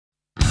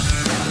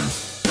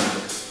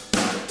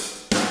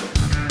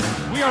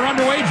We are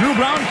underway. Drew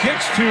Brown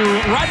kicks to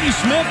Rodney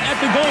Smith at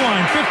the goal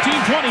line. 15,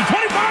 20,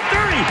 25,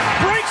 30.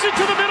 Breaks it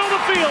to the middle of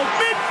the field.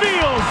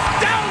 Midfield.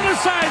 Down the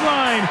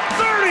sideline.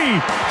 30,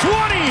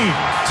 20,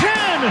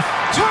 10.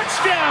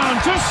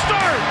 Touchdown to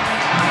start.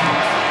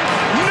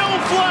 No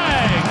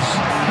flags.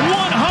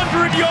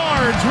 100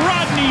 yards.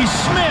 Rodney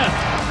Smith.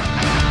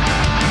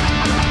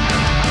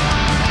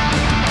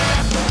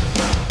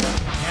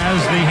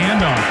 Has the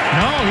handoff.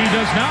 No, he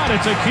does not.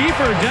 It's a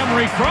keeper.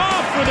 Demry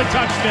Croft for the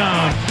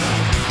touchdown.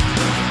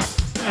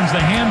 Sends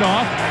the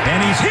handoff, and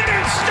he's hit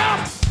and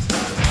stuffed.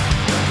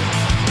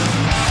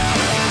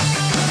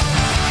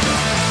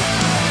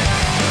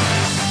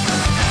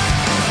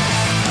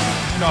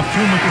 Handoff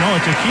to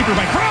McCrary. It's a keeper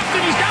by Croft,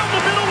 and he's down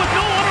the middle with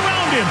no one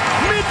around him.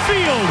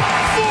 Midfield,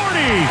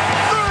 40,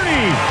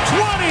 30,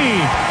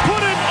 20.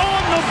 Put it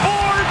on the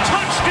board.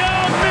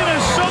 Touchdown,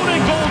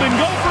 Minnesota Golden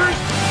Gophers.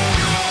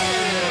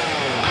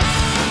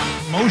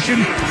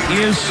 Motion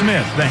is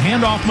Smith. The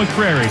handoff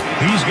McCrary.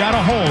 He's got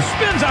a hole.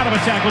 Spins out of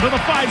a tackle to the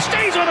 5.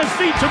 Stays on his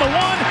feet to the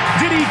 1.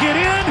 Did he get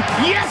in?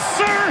 Yes,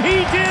 sir,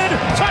 he did.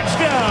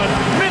 Touchdown,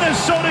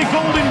 Minnesota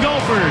Golden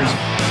Gophers.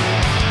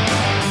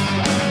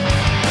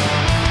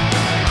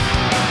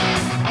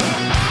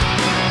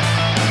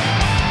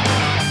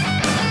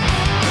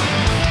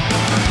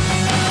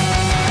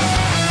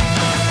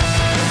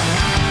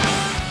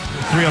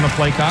 Three on the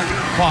play clock.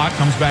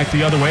 Comes back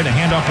the other way. The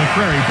handoff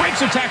McCrary.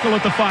 Breaks a tackle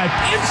at the 5.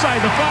 Inside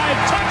the 5.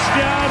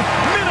 Touchdown,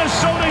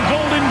 Minnesota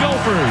Golden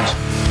Gophers.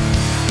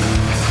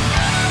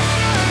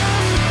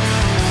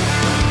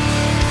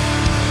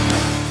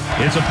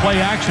 It's a play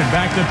action.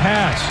 Back to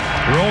pass.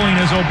 Rolling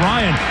is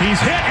O'Brien.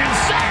 He's hit and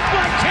sacked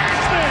by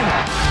Cashman.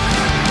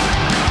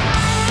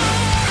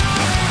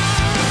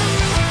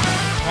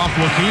 Croft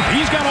will keep.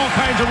 He's got all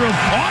kinds of room.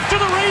 Off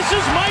to the races.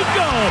 Might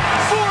go.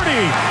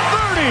 40,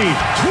 30,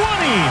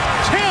 20,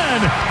 10,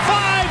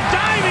 5.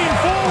 Diving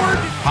forward.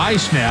 High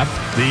snap.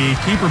 The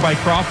keeper by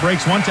Croft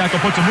breaks one tackle,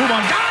 puts a move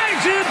on,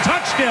 dives in,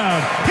 touchdown.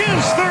 His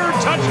 3rd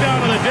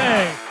touchdown of the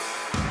day.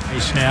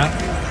 High snap.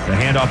 The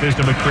handoff is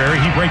to McCrary.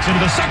 He breaks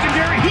into the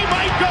secondary. He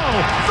might go.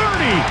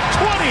 30,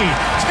 20,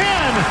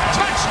 10,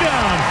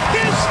 touchdown.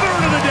 His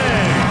 3rd of the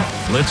day.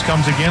 Blitz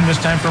comes again, this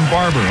time from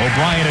Barber.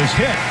 O'Brien is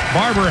hit.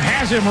 Barber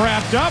has him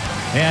wrapped up,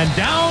 and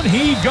down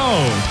he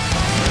goes.